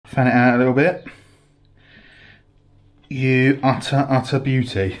fan it out a little bit. You utter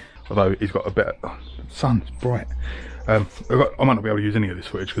beauty. Although he's got a bit of sun, it's bright. I might not be able to use any of this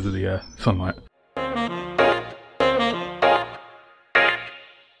footage because of the sunlight.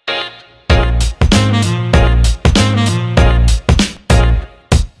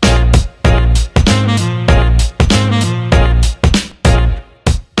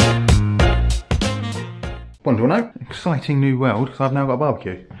 Buongiorno, exciting new world because I've now got a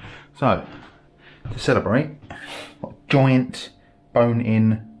barbecue. So, to celebrate, got a giant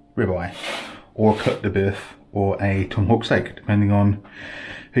bone-in ribeye, or a cote de boeuf, or a tomahawk steak, depending on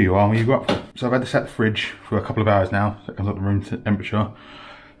who you are and where you grew up from. So I've had this at the fridge for a couple of hours now, so it comes up to room temperature.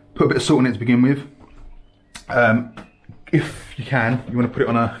 Put a bit of salt in it to begin with. If you can, you want to put it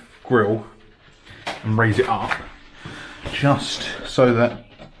on a grill and raise it up, just so that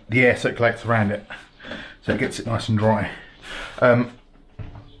the air circulates around it, so it gets it nice and dry.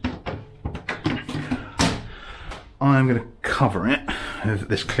 I'm going to cover it with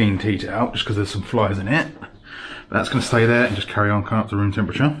this clean tea towel, just because there's some flies in it. But that's going to stay there and just carry on coming up to room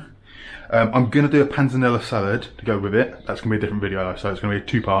temperature. I'm going to do a panzanella salad to go with it. That's going to be a different video though, so it's going to be a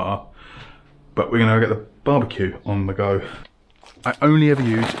two-parter. But we're going to get the barbecue on the go. I only ever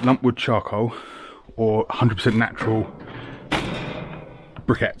use lumpwood charcoal or 100% natural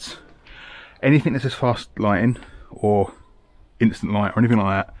briquettes. Anything that says fast lighting or instant light or anything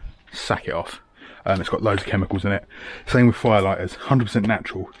like that, sack it off. It's got loads of chemicals in it. Same with firelighters, 100%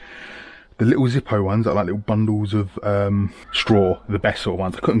 natural. The little Zippo ones that are like little bundles of straw are the best sort of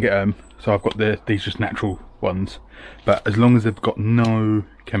ones. I couldn't get them, so I've got these just natural ones. But as long as they've got no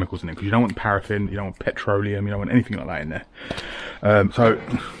chemicals in it, because you don't want paraffin, you don't want petroleum, you don't want anything like that in there. So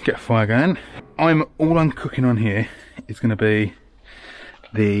get a fire going. All I'm cooking on here is going to be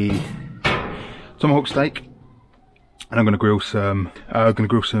the Tomahawk steak, and I'm going to grill some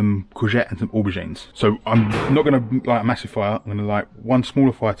courgette and some aubergines. So I'm not going to light a massive fire. I'm going to light one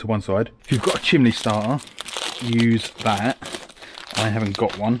smaller fire to one side. If you've got a chimney starter, use that. I haven't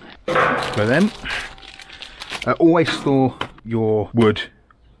got one. So then, always store your wood.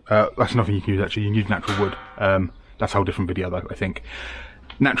 That's nothing you can use actually. You can use natural wood. That's a whole different video though, I think.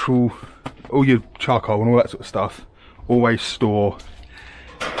 Natural, all your charcoal and all that sort of stuff. Always store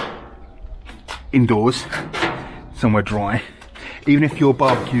indoors, somewhere dry. Even if your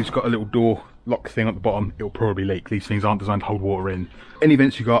barbecue's got a little door lock thing at the bottom, it'll probably leak. These things aren't designed to hold water in. Any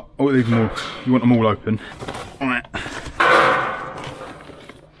vents you got, or leave them all, you want them all open. Alright.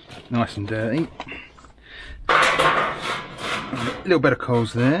 Nice and dirty. A little bit of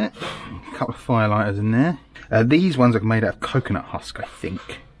coals there. A couple of firelighters in there. These ones are made out of coconut husk, I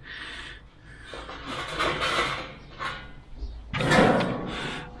think.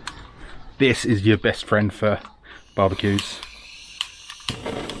 This is your best friend for barbecues.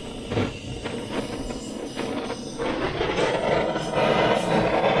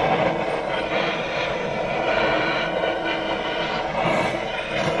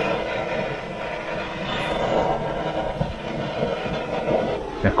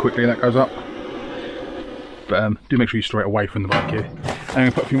 Yeah, quickly that goes up. But do make sure you store it away from the barbecue. I'm going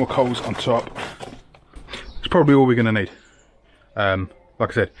to put a few more coals on top. It's probably all we're going to need. Like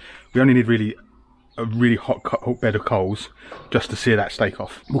I said, we only need a really hot bed of coals just to sear that steak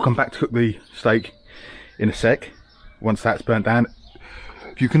off. We'll come back to cook the steak in a sec, once that's burnt down.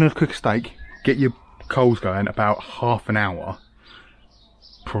 If you're going to cook a steak, get your coals going about half an hour.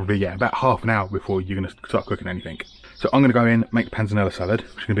 Probably, yeah, about half an hour before you're going to start cooking anything. So I'm going to go in, make the panzanella salad,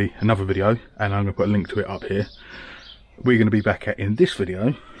 which is going to be another video, and I'm going to put a link to it up here. We're going to be back in this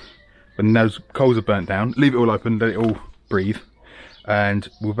video when those coals are burnt down. Leave it all open, let it all breathe. And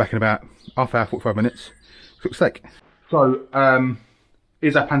we'll be back in about half hour, 45 minutes, cook steak. So,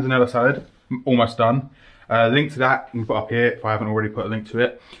 here's our panzanella salad, almost done. Link to that you can put up here if I haven't already put a link to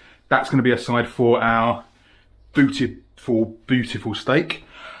it. That's going to be a side for our beautiful steak.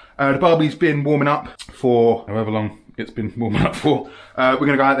 The barbie's been warming up for however long it's been warming up for. We're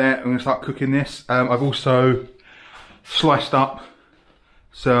going to go out there and we're going to start cooking this. I've also sliced up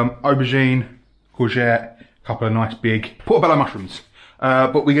some aubergine, courgette, a couple of nice big portabello mushrooms.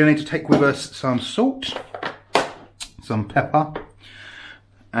 But we're going to need to take with us some salt, some pepper,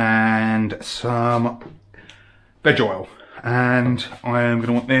 and some veg oil. And I am going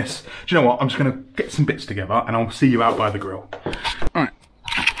to want this. Do you know what? I'm just going to get some bits together and I'll see you out by the grill. Alright.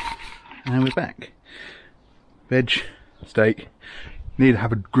 And we're back. Veg, steak. Need to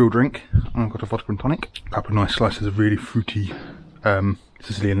have a grill drink. I've got a vodka and tonic. A couple of nice slices of really fruity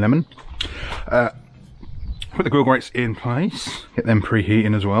Sicilian lemon. Put the grill grates in place. Get them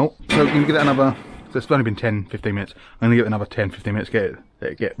preheating as well. So we can give it another, so it's only been 10-15 minutes. I'm going to give it another 10-15 minutes, get it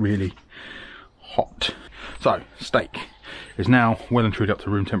let it get really hot. So, steak is now well and truly up to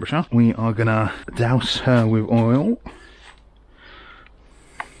room temperature. We are gonna douse her with oil.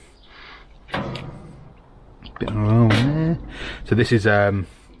 Bit of oil in there. So this is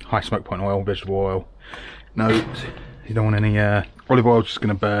high smoke point oil, vegetable oil. No, you don't want any olive oil, just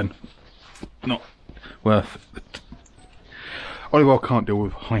gonna burn. Not worth it. Olive oil can't deal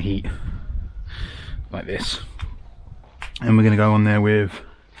with high heat like this. And we're gonna go on there with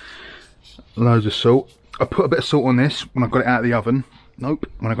loads of salt. I put a bit of salt on this when I got it out of the oven. Nope,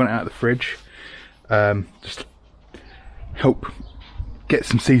 when I got it out of the fridge. Just help get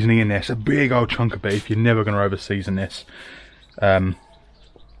some seasoning in there. It's a big old chunk of beef. You're never going to over season this. As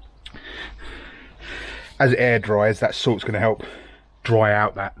it air dries, that salt's going to help dry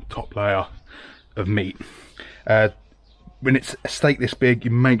out that top layer of meat. When it's a steak this big,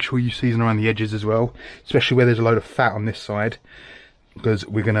 you make sure you season around the edges as well, especially where there's a load of fat on this side, because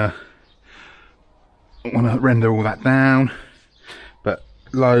we're going to want to render all that down. But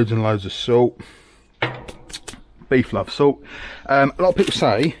loads and loads of salt. Beef loves salt. A lot of people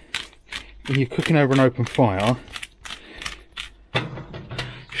say when you're cooking over an open fire, you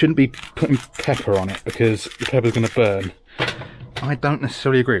shouldn't be putting pepper on it because the pepper's going to burn. I don't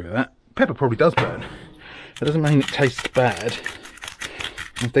necessarily agree with that. Pepper probably does burn. That doesn't mean it tastes bad.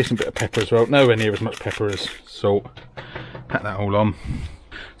 A decent bit of pepper as well. Nowhere near as much pepper as salt. Pat that all on.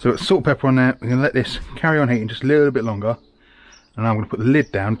 So we've got salt and pepper on there. We're going to let this carry on heating just a little bit longer. And I'm going to put the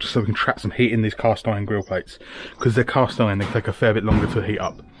lid down just so we can trap some heat in these cast iron grill plates. Because they're cast iron, they take a fair bit longer to heat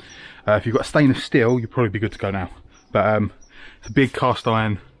up. If you've got stainless steel, you'll probably be good to go now. But it's a big cast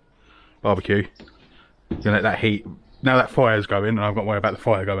iron barbecue. You're going to let that heat. Now that fire's going, and I've got to worry about the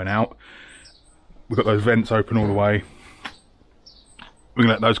fire going out. We've got those vents open all the way. We're going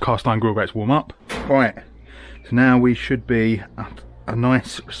to let those cast iron grill grates warm up. Right, so now we should be at a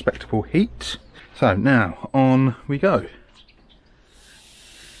nice respectable heat. So now on we go.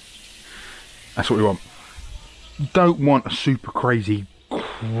 That's what we want. You don't want a super crazy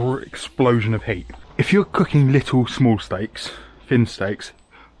explosion of heat. If you're cooking little small steaks, thin steaks,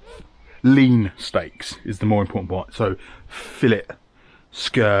 lean steaks is the more important part. So fillet,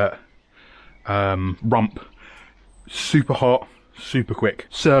 skirt, rump, super hot, super quick.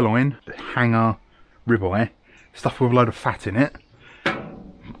 Sirloin, hanger, ribeye, stuff with a load of fat in it.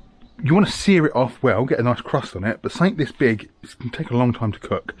 You want to sear it off well, get a nice crust on it, but something this big, it can take a long time to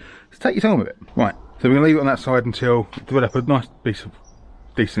cook. So take your time with it. Right, so we're going to leave it on that side until we develop a nice piece of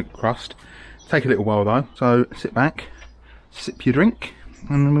decent crust. Take a little while though, so sit back, sip your drink,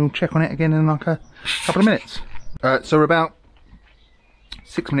 and then we'll check on it again in like a couple of minutes. So we're about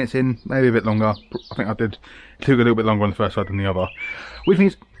 6 minutes in, maybe a bit longer. I think I did took a little bit longer on the first side than the other. Which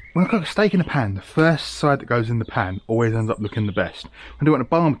means when I cook a steak in a pan, the first side that goes in the pan always ends up looking the best. When I do it on a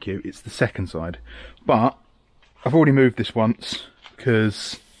barbecue, it's the second side. But I've already moved this once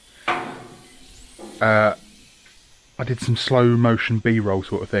because I did some slow motion B-roll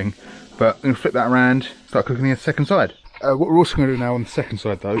sort of thing. But I'm going to flip that around, start cooking the second side. What we're also going to do now on the second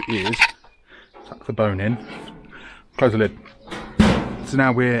side though is tuck the bone in, close the lid. So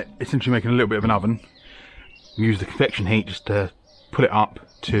now we're essentially making a little bit of an oven. We use the convection heat just to put it up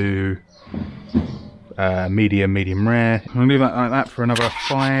to medium rare. I'm going to leave that like that for another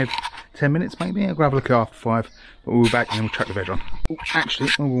 5-10 minutes maybe. I'll grab a look at after 5, but we'll be back and then we'll chuck the veg on. Oh, actually,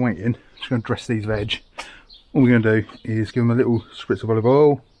 while we're waiting, I'm just going to dress these veg. All we're going to do is give them a little spritz of olive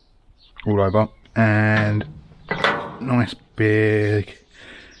oil all over, and nice big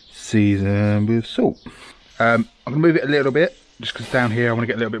season with salt. I'm going to move it a little bit just because down here I want to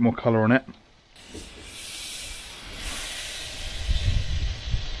get a little bit more colour on it.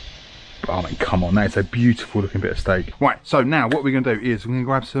 Oh, I mean, come on, that's a beautiful looking bit of steak. Right, so now what we're going to do is we're going to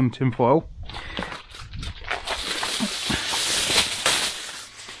grab some tin foil.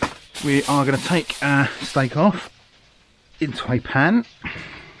 We are going to take our steak off into a pan.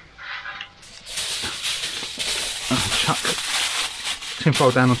 Chuck tin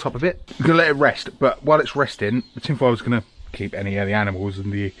foil down on top of it. We're going to let it rest, but while it's resting, the tin foil is going to keep any of the animals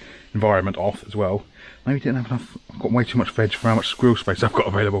and the environment off as well. Maybe didn't have enough. I've got way too much veg for how much grill space I've got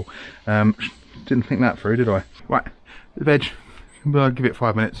available. Didn't think that through, did I? Right, the veg, I'll give it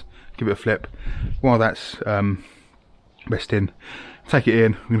 5 minutes, give it a flip. While that's resting, take it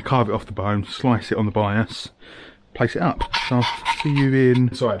in, I'm going to carve it off the bone, slice it on the bias, place it up. So I'll see you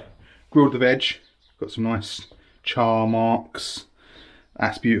inside. Grilled the veg, got some nice char marks.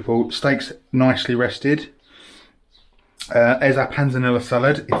 That's beautiful. Steak's nicely rested. There's our panzanella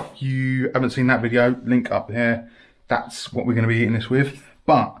salad. If you haven't seen that video, link up there. That's what we're going to be eating this with.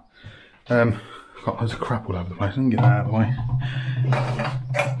 But Got loads of crap all over the place. Let me get that out of the way.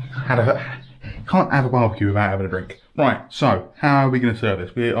 Can't have a barbecue without having a drink. Right, so how are we going to serve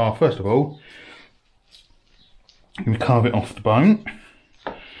this? We are, first of all, going to carve it off the bone.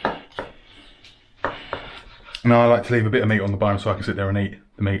 Now I like to leave a bit of meat on the bone so I can sit there and eat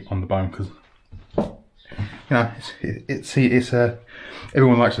the meat on the bone, because you know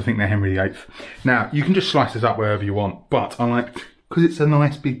everyone likes to think they're Henry VIII. Now you can just slice this up wherever you want, but I like, because it's a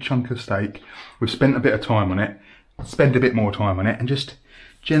nice big chunk of steak, we've spent a bit of time on it, spend a bit more time on it, and just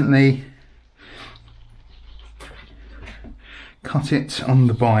gently cut it on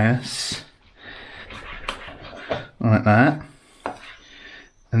the bias like that.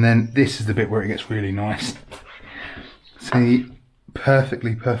 And then this is the bit where it gets really nice. See,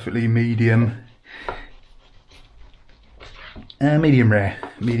 perfectly medium rare,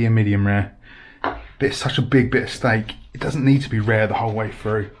 medium rare. But it's such a big bit of steak, it doesn't need to be rare the whole way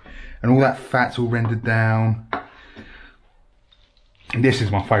through. And all that fat's all rendered down. And this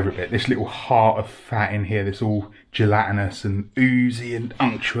is my favourite bit, this little heart of fat in here, this all gelatinous and oozy and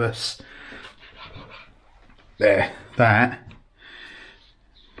unctuous. There, that.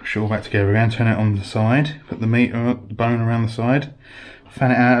 Push it all back together again, turn it on the side, put the meat or the bone around the side,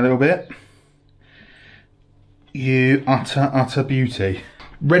 fan it out a little bit. You utter beauty.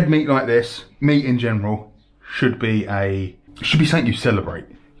 Red meat like this, meat in general, should be something you celebrate.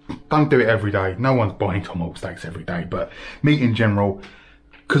 Don't do it every day. No one's buying tomahawk steaks every day, but meat in general,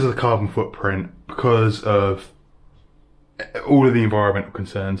 because of the carbon footprint, because of all of the environmental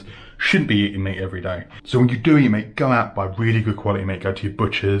concerns, shouldn't be eating meat every day. So when you do eat meat, go out, buy really good quality meat. Go to your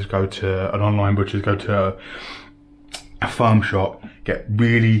butchers, go to an online butcher's, go to a farm shop, get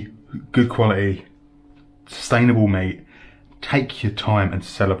really good quality, sustainable meat. Take your time and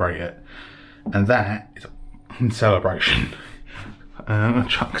celebrate it. And that is a celebration. I'm gonna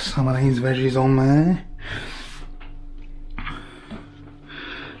chuck some of these veggies on there.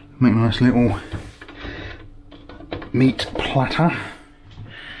 Make a nice little meat platter.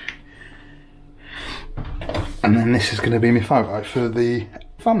 And then this is going to be my photo for the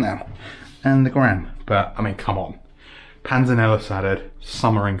thumbnail and the gram. But I mean, come on, panzanella salad,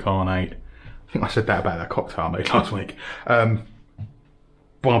 summer incarnate. I think I said that about that cocktail I made last week.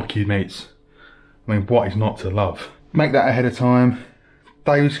 Barbecued meats. I mean, what is not to love? Make that ahead of time.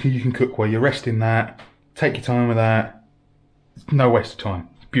 Those you can cook while you're resting that. Take your time with that. No waste of time.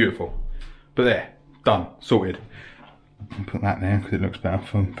 It's beautiful. But there, done, sorted. I'll put that there because it looks better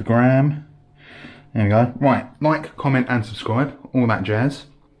for the gram. There we go. Right, like, comment and subscribe, all that jazz.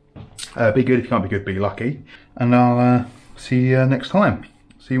 Be good. If you can't be good, be lucky. And I'll see you next time.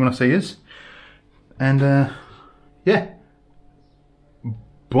 See you when I see yous. And yeah,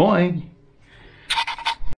 bye.